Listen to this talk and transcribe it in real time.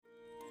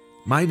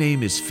My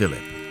name is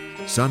Philip,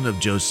 son of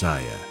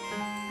Josiah,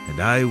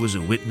 and I was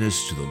a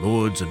witness to the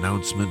Lord's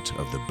announcement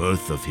of the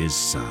birth of his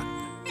son.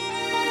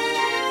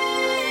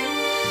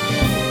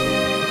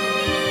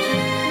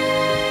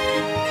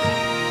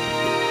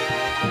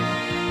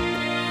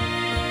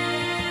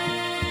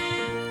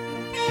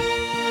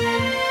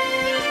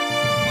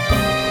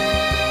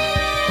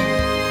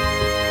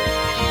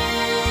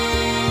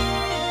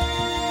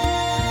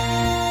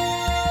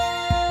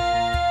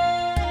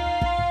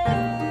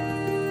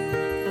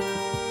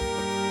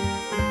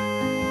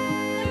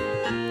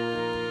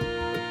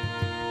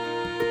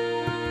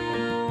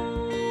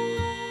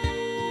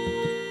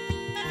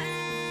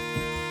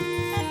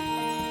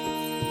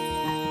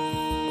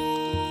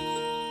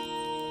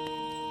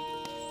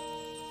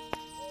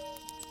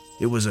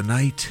 It was a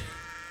night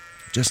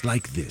just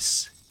like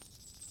this,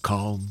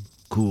 calm,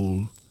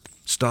 cool,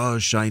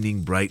 stars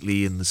shining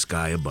brightly in the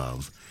sky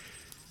above.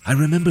 I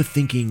remember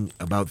thinking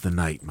about the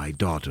night my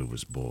daughter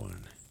was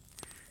born.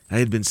 I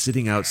had been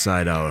sitting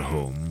outside our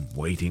home,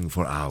 waiting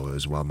for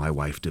hours while my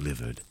wife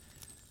delivered.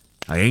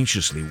 I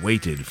anxiously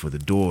waited for the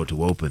door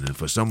to open and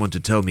for someone to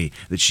tell me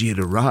that she had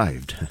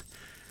arrived.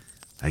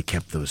 I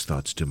kept those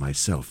thoughts to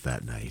myself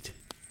that night.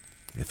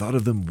 I thought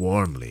of them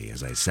warmly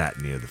as I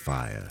sat near the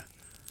fire.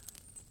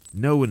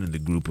 No one in the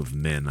group of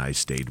men I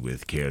stayed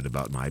with cared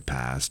about my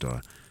past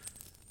or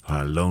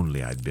how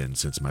lonely I'd been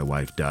since my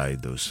wife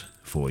died those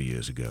 4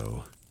 years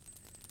ago.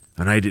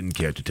 And I didn't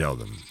care to tell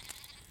them.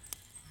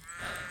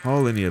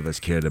 All any of us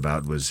cared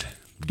about was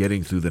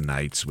getting through the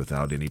nights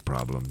without any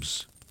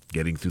problems,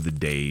 getting through the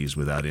days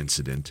without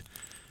incident,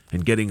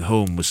 and getting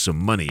home with some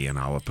money in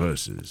our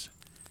purses.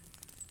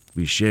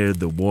 We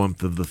shared the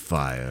warmth of the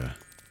fire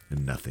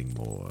and nothing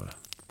more.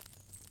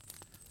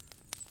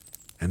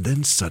 And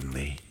then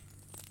suddenly,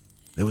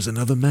 there was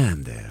another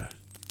man there.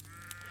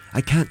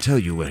 I can't tell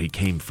you where he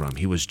came from.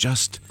 He was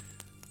just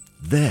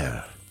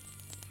there.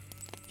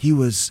 He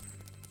was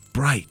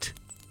bright,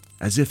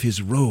 as if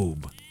his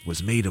robe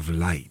was made of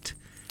light,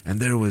 and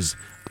there was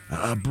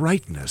a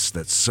brightness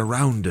that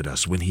surrounded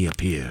us when he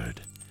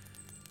appeared.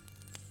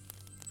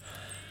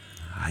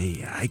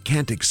 I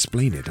can't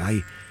explain it.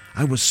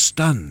 I was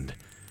stunned,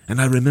 and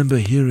I remember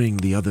hearing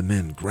the other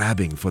men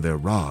grabbing for their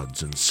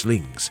rods and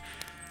slings.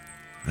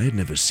 I had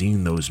never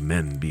seen those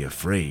men be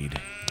afraid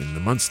in the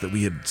months that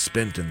we had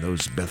spent in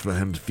those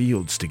Bethlehem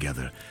fields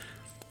together.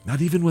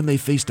 Not even when they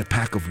faced a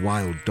pack of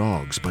wild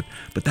dogs, but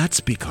that's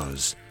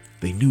because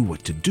they knew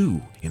what to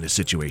do in a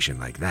situation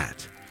like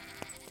that.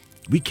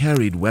 We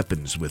carried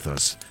weapons with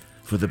us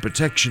for the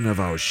protection of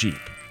our sheep,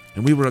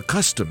 and we were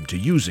accustomed to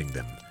using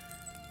them.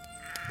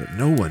 But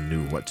no one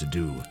knew what to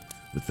do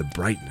with the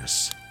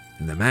brightness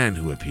and the man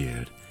who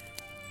appeared,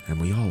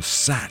 and we all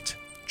sat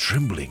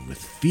trembling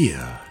with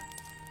fear.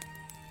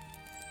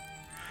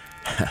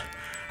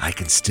 I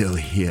can still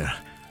hear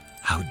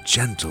how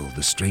gentle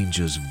the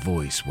stranger's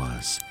voice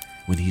was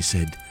when he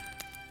said,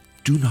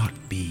 "Do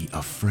not be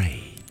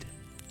afraid."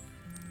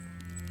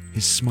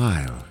 His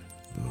smile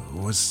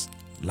was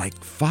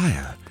like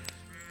fire.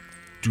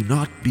 "Do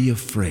not be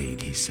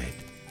afraid," he said,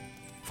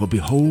 "for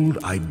behold,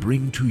 I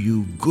bring to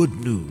you good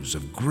news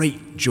of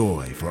great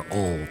joy for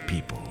all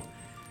people."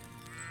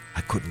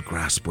 I couldn't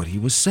grasp what he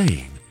was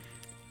saying,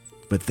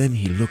 but then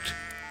he looked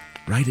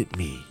right at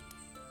me,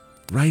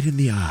 right in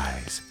the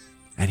eyes,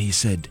 and he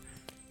said,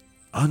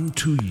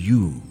 "Unto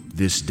you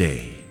this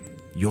day,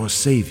 your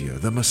Savior,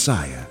 the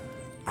Messiah,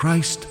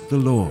 Christ the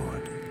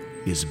Lord,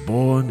 is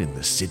born in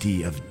the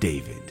city of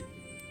David."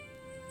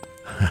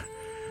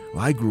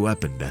 Well, I grew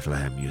up in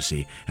Bethlehem, you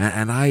see,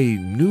 and I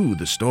knew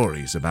the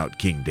stories about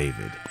King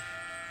David.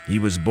 He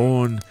was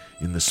born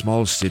in the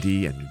small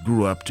city and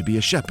grew up to be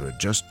a shepherd,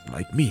 just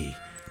like me,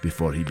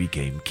 before he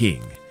became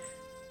king.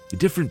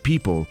 Different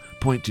people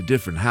point to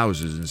different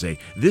houses and say,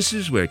 "This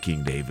is where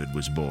King David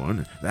was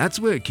born.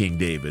 That's where King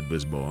David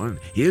was born.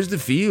 Here's the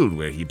field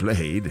where he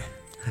played."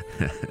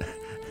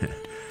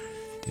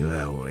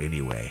 Well,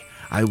 anyway,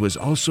 I was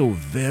also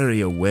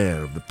very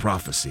aware of the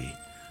prophecy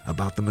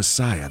about the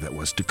Messiah that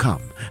was to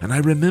come, and I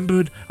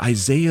remembered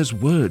Isaiah's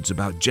words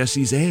about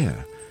Jesse's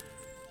heir.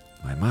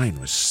 My mind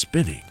was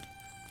spinning.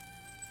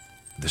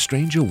 The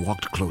stranger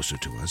walked closer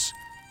to us,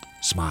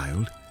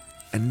 smiled,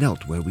 and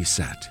knelt where we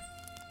sat.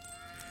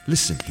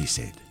 "Listen," he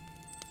said,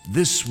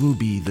 "this will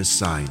be the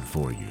sign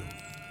for you.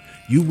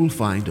 You will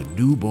find a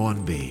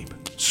newborn babe,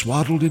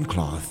 swaddled in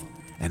cloth,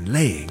 and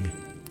laying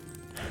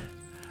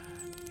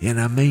in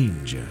a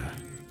manger."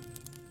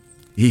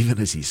 Even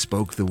as he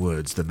spoke the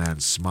words, the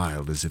man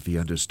smiled as if he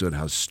understood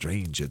how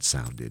strange it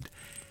sounded.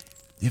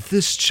 If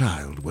this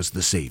child was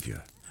the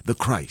Savior, the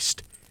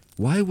Christ,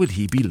 why would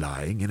he be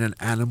lying in an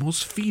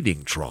animal's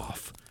feeding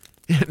trough?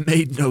 It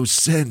made no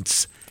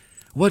sense.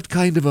 What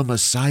kind of a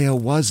Messiah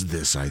was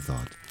this, I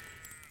thought.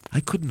 I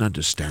couldn't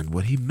understand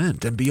what he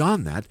meant, and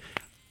beyond that,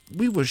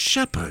 we were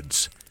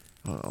shepherds.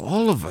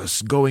 All of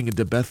us going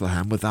into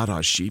Bethlehem without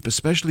our sheep,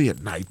 especially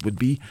at night, would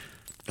be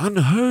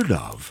unheard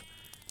of.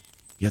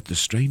 Yet the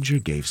stranger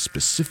gave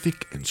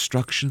specific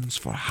instructions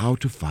for how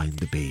to find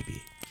the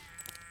baby.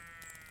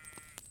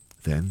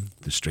 Then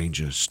the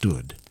stranger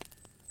stood,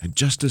 and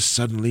just as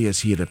suddenly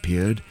as he had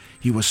appeared,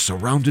 he was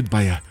surrounded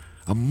by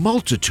a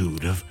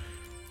multitude of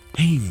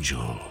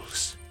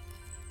angels.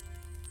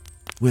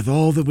 With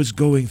all that was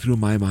going through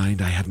my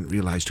mind, I hadn't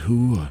realized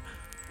who, or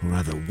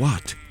rather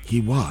what,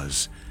 he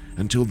was,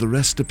 until the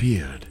rest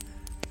appeared.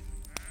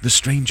 The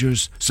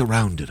strangers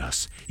surrounded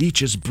us,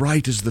 each as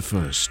bright as the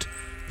first,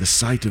 the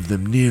sight of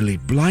them nearly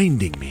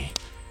blinding me.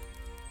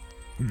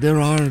 There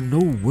are no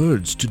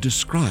words to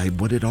describe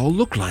what it all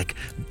looked like.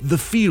 The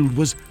field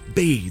was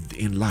bathed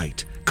in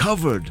light,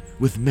 covered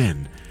with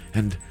men,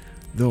 and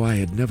though I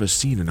had never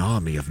seen an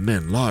army of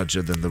men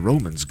larger than the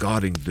Romans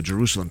guarding the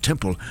Jerusalem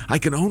temple, I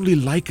can only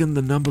liken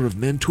the number of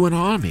men to an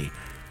army.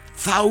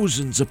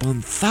 Thousands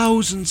upon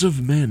thousands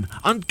of men,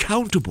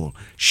 uncountable,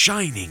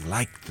 shining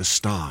like the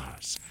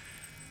stars.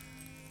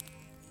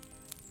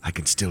 I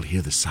can still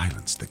hear the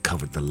silence that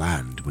covered the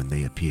land when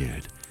they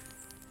appeared.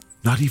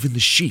 Not even the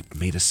sheep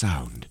made a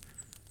sound.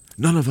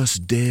 None of us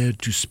dared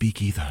to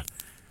speak either.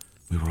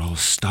 We were all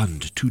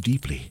stunned too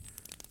deeply.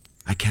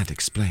 I can't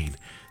explain.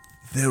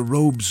 Their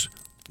robes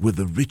were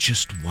the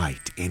richest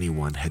white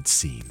anyone had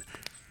seen.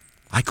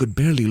 I could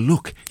barely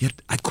look,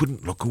 yet I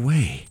couldn't look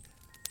away.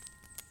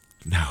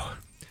 Now,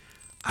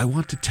 I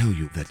want to tell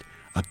you that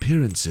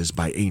appearances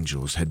by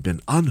angels had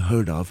been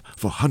unheard of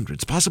for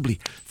hundreds, possibly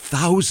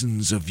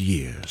thousands of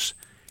years.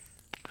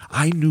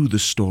 I knew the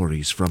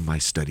stories from my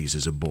studies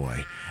as a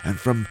boy and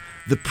from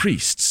the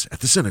priests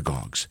at the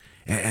synagogues,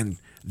 and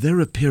their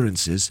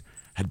appearances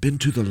had been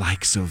to the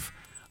likes of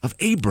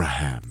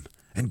Abraham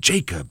and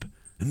Jacob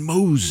and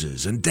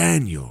Moses and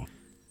Daniel,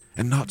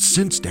 and not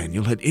since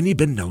Daniel had any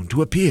been known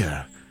to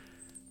appear.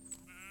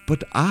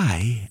 But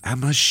I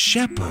am a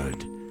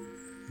shepherd.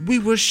 We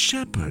were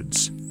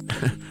shepherds.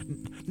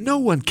 No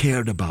one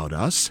cared about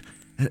us,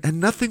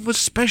 and nothing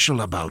was special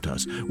about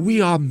us.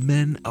 We are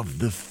men of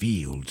the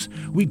fields.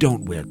 We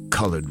don't wear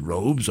colored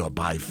robes or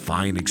buy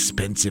fine,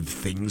 expensive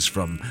things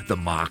from the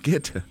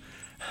market.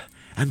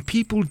 And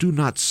people do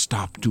not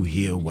stop to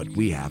hear what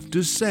we have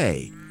to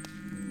say.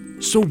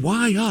 So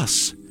why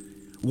us?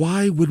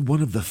 Why would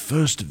one of the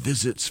first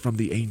visits from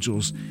the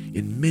angels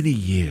in many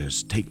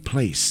years take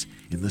place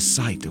in the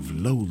sight of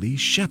lowly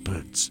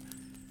shepherds?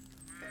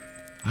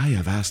 I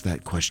have asked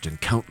that question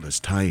countless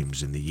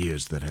times in the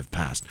years that have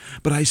passed,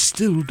 but I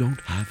still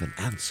don't have an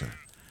answer.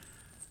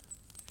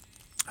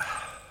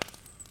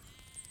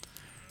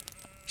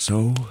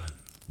 So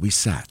we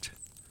sat,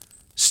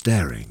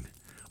 staring,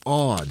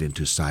 awed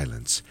into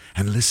silence,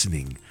 and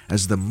listening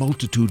as the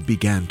multitude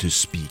began to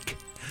speak.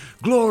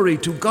 "Glory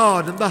to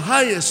God in the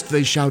highest,"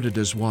 they shouted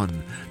as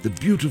one. "The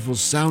beautiful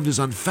sound is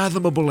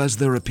unfathomable as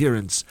their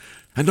appearance.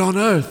 And on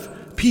earth,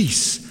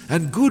 peace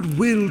and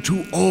goodwill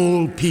to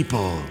all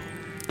people."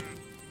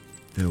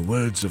 Their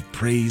words of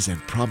praise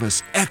and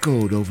promise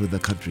echoed over the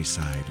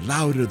countryside,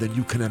 louder than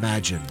you can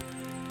imagine.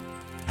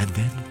 And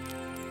then,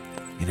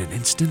 in an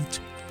instant,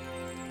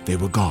 they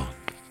were gone.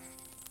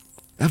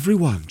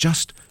 Everyone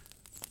just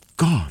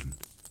gone.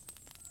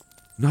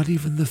 Not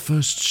even the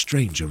first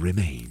stranger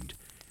remained,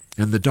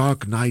 and the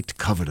dark night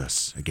covered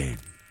us again.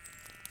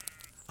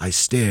 I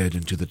stared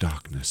into the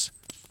darkness,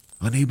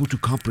 unable to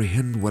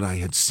comprehend what I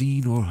had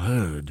seen or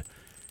heard.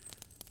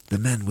 The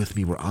men with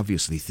me were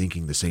obviously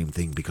thinking the same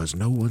thing because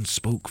no one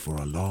spoke for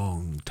a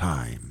long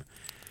time.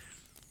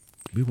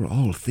 We were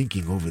all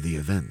thinking over the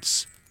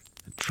events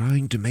and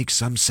trying to make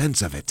some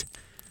sense of it.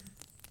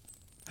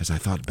 As I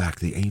thought back,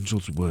 the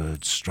angel's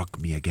words struck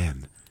me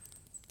again.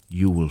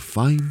 "You will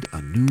find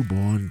a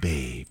newborn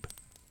babe."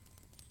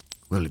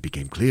 Well, it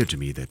became clear to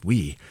me that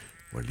we,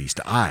 or at least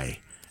I,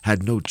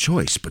 had no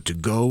choice but to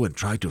go and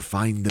try to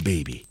find the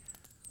baby,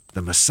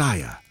 the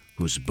Messiah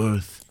whose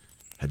birth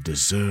had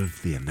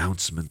deserved the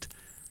announcement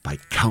by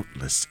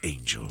countless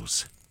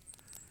angels.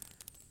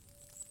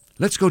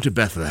 "Let's go to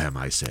Bethlehem,"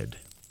 I said.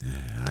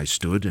 I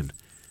stood, and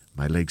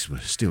my legs were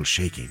still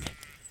shaking,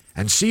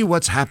 "and see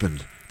what's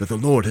happened that the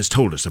Lord has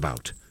told us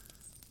about."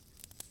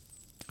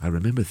 I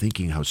remember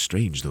thinking how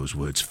strange those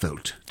words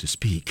felt to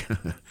speak.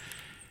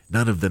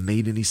 None of them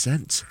made any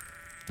sense.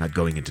 Not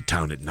going into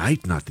town at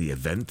night, not the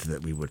event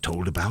that we were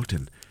told about,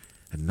 and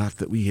not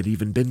that we had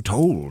even been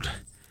told.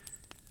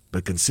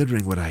 But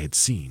considering what I had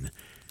seen,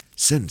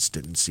 sense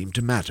didn't seem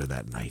to matter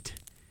that night.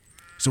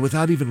 So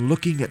without even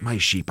looking at my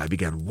sheep, I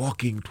began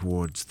walking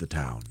towards the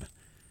town.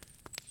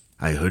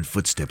 I heard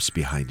footsteps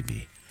behind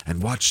me,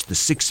 and watched the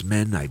 6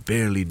 men I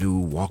barely knew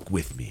walk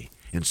with me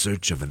in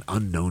search of an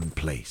unknown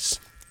place.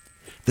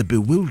 The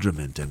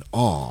bewilderment and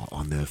awe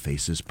on their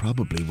faces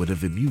probably would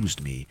have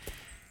amused me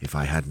if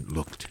I hadn't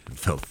looked and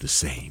felt the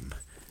same.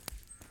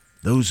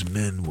 Those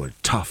men were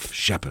tough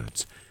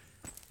shepherds,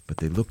 but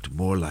they looked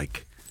more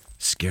like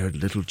scared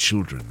little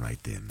children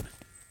right then.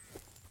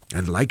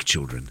 And like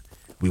children,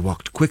 we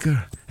walked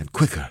quicker and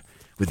quicker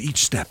with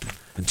each step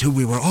until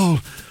we were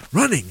all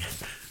running.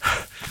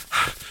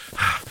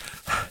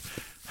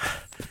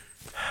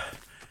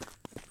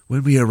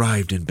 When we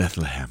arrived in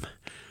Bethlehem,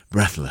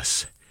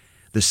 breathless,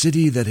 the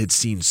city that had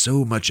seen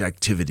so much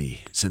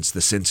activity since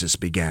the census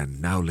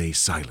began now lay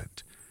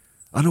silent,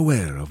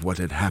 unaware of what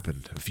had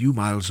happened a few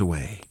miles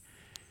away.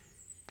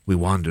 We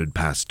wandered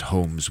past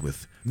homes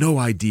with no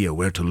idea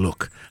where to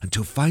look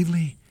until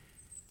finally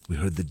we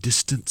heard the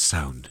distant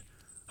sound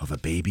of a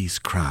baby's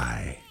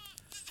cry.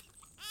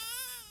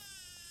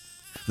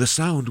 The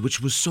sound,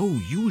 which was so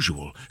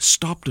usual,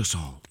 stopped us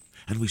all,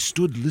 and we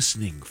stood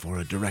listening for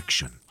a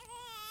direction.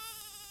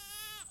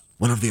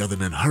 One of the other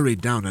men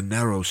hurried down a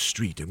narrow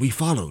street, and we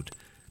followed,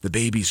 the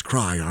baby's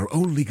cry our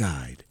only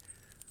guide.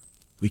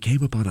 We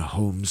came upon a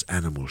home's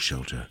animal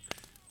shelter,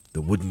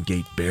 the wooden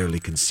gate barely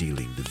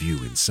concealing the view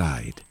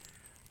inside.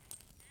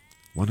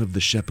 One of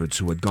the shepherds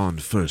who had gone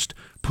first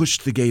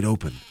pushed the gate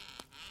open,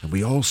 and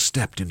we all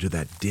stepped into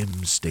that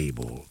dim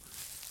stable.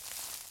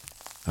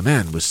 A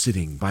man was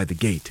sitting by the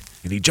gate,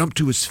 and he jumped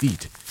to his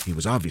feet. He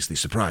was obviously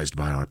surprised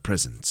by our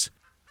presence.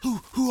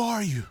 Who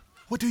are you?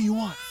 What do you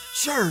want?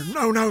 Sir,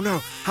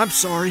 no. I'm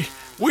sorry.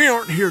 We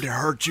aren't here to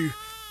hurt you.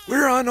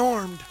 We're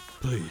unarmed.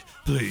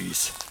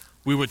 Please.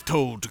 We were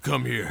told to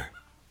come here.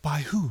 By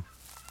who?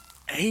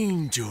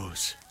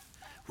 Angels.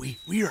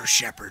 We are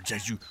shepherds,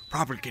 as you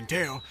probably can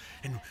tell,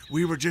 and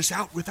we were just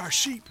out with our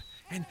sheep,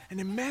 and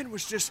a man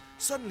was just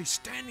suddenly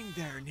standing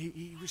there, and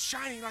he was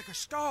shining like a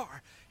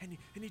star, and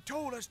he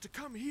told us to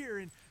come here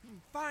and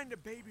find a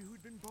baby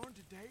who'd been born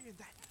today, and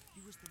that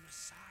he was the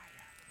Messiah.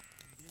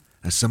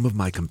 As some of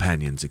my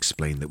companions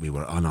explained that we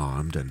were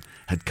unarmed and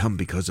had come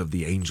because of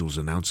the angel's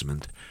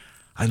announcement,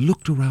 I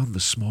looked around the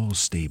small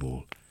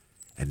stable,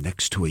 and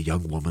next to a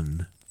young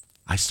woman,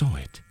 I saw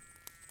it.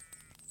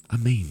 A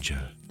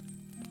manger.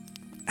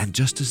 And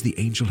just as the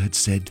angel had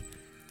said,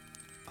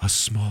 a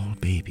small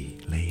baby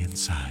lay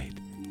inside,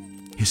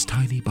 his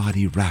tiny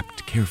body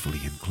wrapped carefully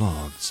in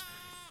cloths.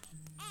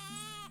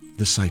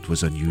 The sight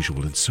was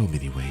unusual in so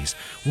many ways.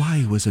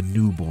 Why was a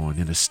newborn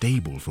in a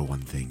stable, for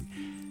one thing?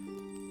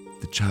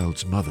 The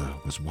child's mother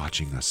was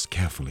watching us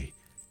carefully.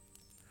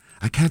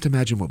 I can't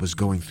imagine what was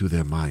going through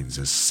their minds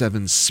as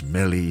 7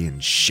 smelly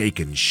and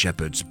shaken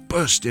shepherds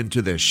burst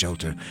into their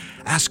shelter,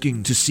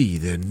 asking to see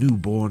their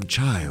newborn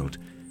child.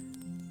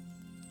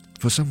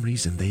 For some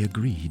reason they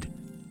agreed,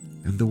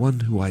 and the one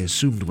who I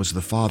assumed was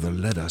the father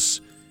led us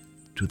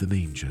to the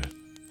manger.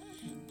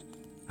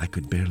 I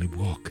could barely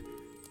walk,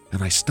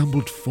 and I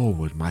stumbled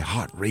forward, my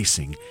heart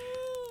racing.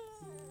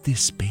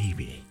 This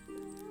baby.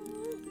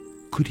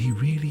 Could he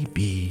really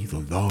be the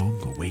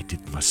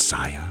long-awaited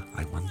Messiah,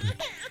 I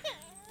wondered?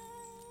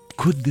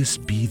 Could this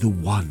be the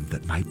one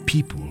that my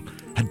people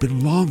had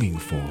been longing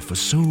for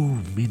so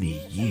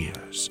many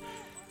years?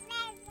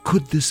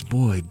 Could this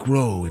boy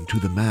grow into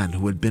the man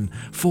who had been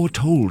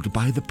foretold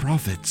by the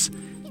prophets?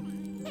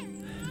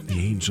 The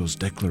angel's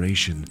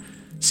declaration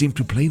seemed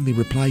to plainly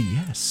reply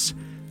yes.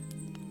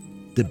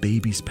 The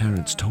baby's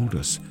parents told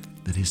us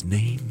that his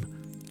name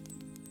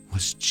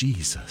was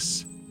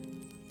Jesus.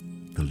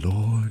 The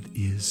Lord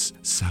is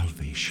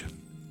salvation.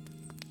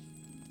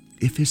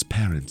 If his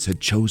parents had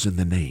chosen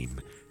the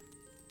name,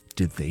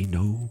 did they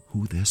know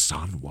who their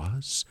son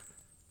was?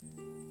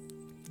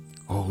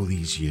 All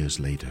these years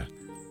later,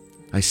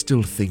 I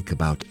still think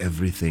about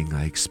everything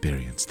I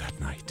experienced that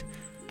night.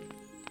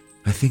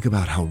 I think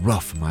about how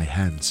rough my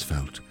hands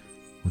felt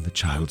when the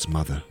child's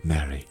mother,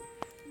 Mary,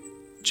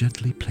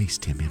 gently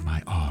placed him in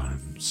my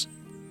arms.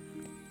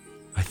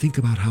 I think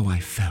about how I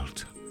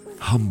felt,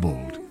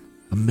 humbled,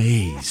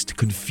 amazed,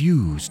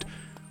 confused,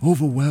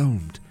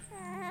 overwhelmed,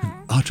 and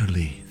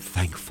utterly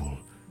thankful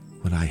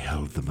when I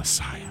held the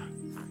Messiah.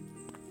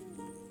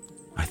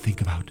 I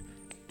think about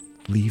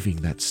leaving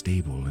that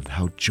stable and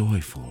how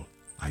joyful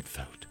I'd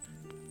felt,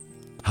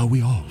 how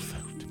we all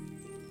felt.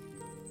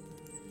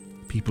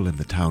 People in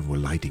the town were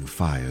lighting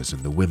fires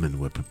and the women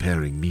were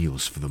preparing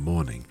meals for the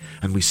morning,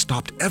 and we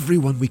stopped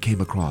everyone we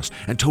came across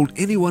and told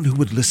anyone who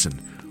would listen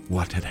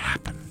what had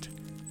happened.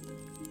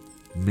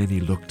 Many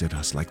looked at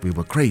us like we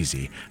were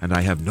crazy, and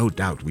I have no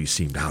doubt we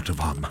seemed out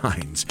of our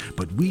minds,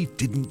 but we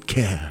didn't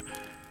care.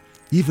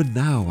 Even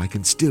now I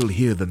can still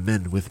hear the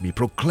men with me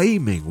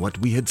proclaiming what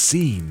we had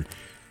seen.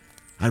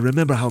 I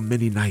remember how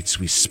many nights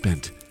we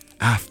spent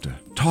after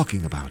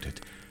talking about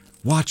it,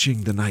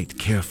 watching the night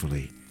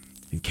carefully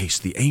in case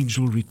the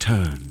angel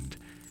returned.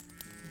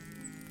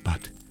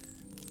 But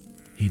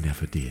he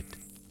never did.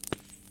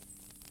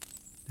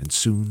 And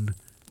soon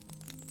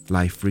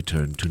life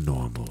returned to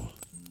normal.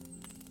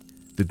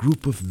 The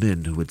group of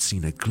men who had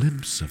seen a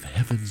glimpse of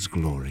heaven's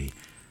glory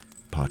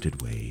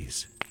parted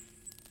ways.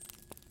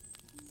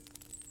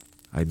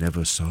 I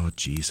never saw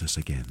Jesus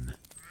again,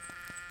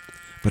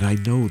 but I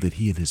know that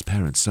he and his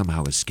parents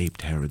somehow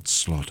escaped Herod's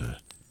slaughter.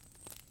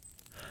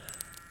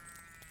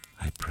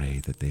 I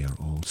pray that they are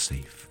all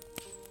safe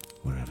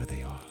wherever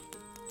they are.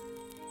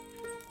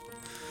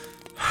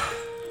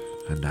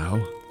 And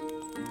now,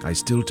 I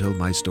still tell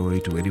my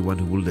story to anyone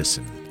who will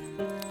listen,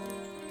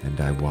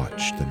 and I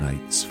watch the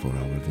nights for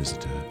our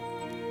visitor,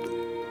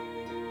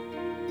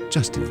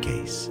 just in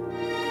case.